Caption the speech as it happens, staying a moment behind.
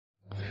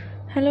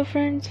Hello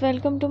friends,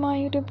 welcome to my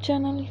YouTube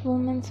channel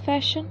Women's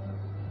Fashion.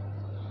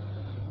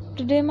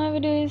 Today my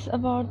video is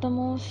about the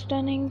most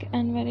stunning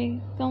and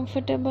very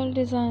comfortable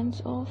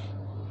designs of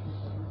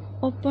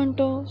open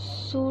toe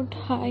suede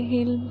high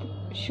heel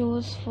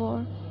shoes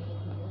for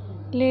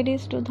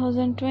ladies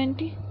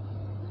 2020.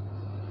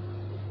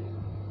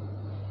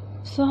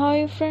 So how are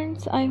you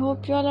friends? I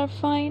hope you all are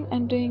fine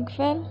and doing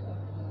well.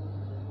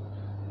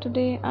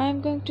 Today I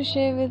am going to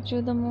share with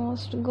you the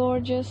most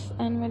gorgeous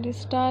and very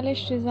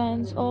stylish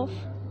designs of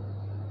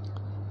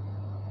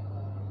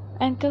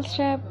ankle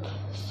strap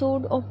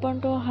suede open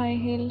toe high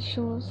heel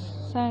shoes,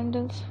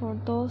 sandals for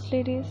those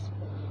ladies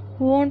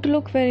who want to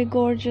look very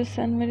gorgeous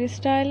and very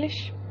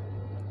stylish.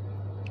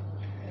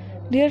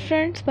 Dear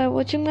friends, by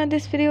watching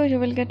this video you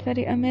will get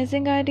very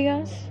amazing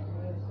ideas.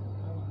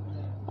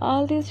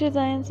 All these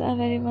designs are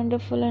very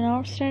wonderful and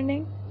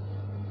outstanding.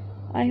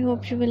 I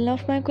hope you will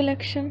love my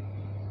collection.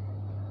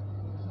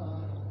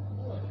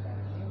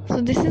 So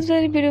this is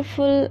very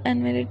beautiful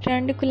and very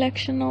trendy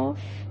collection of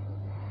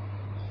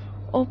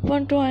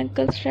open toe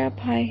ankle strap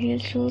high heel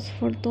shoes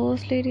for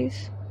those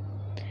ladies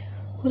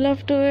who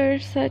love to wear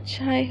such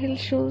high heel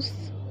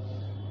shoes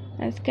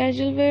as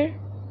casual wear.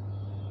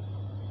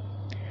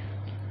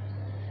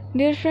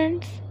 Dear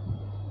friends,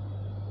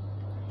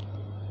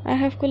 I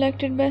have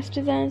collected best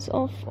designs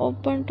of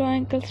open toe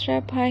ankle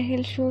strap high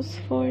heel shoes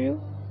for you.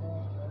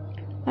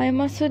 I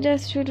must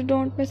suggest you to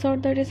don't miss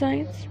out the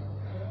designs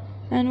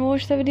and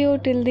watch the video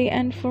till the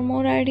end for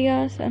more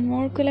ideas and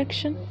more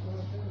collection.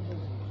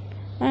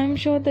 I am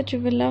sure that you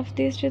will love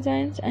these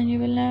designs and you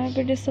will never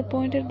be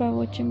disappointed by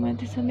watching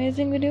this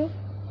amazing video.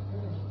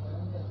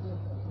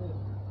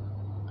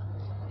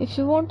 If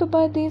you want to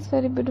buy these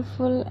very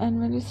beautiful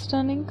and very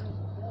stunning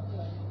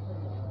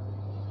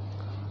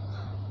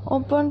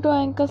open toe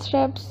ankle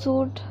strap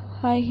suede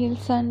high heel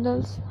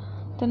sandals,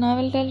 then I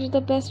will tell you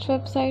the best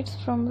websites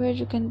from where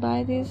you can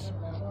buy these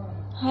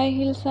high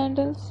heel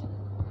sandals.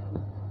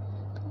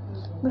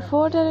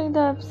 Before telling the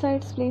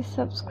websites, please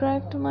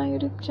subscribe to my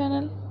YouTube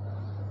channel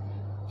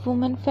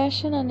Women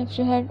Fashion, and if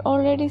you had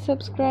already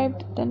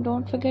subscribed, then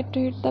don't forget to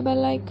hit the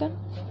bell icon.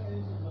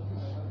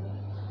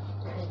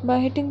 By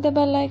hitting the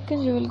bell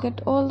icon you will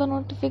get all the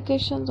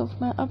notifications of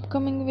my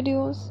upcoming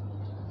videos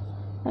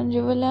and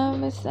you will never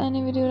miss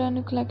any video or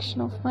any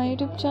collection of my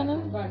YouTube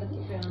channel.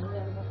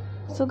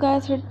 So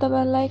guys, hit the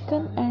bell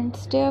icon and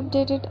stay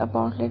updated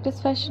about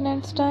latest fashion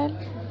and style.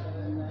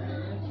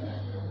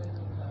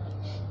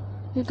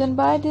 You can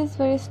buy these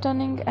very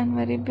stunning and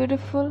very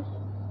beautiful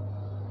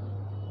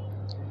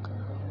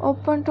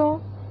open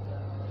toe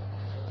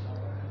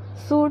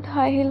suede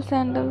high heel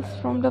sandals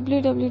from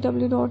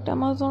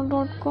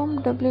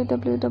www.amazon.com,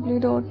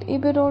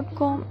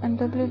 www.ebay.com and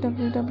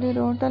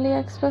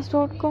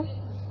www.aliexpress.com.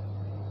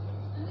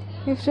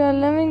 If you are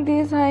loving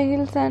these high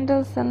heel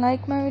sandals, then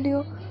like my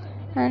video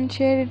and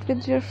share it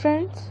with your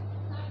friends.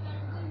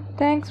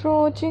 Thanks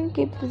for watching.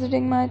 Keep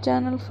visiting my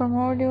channel for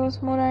more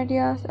videos, more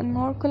ideas and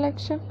more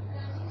collection.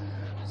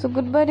 So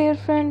goodbye dear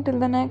friend, till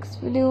the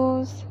next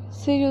videos.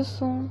 See you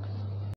soon.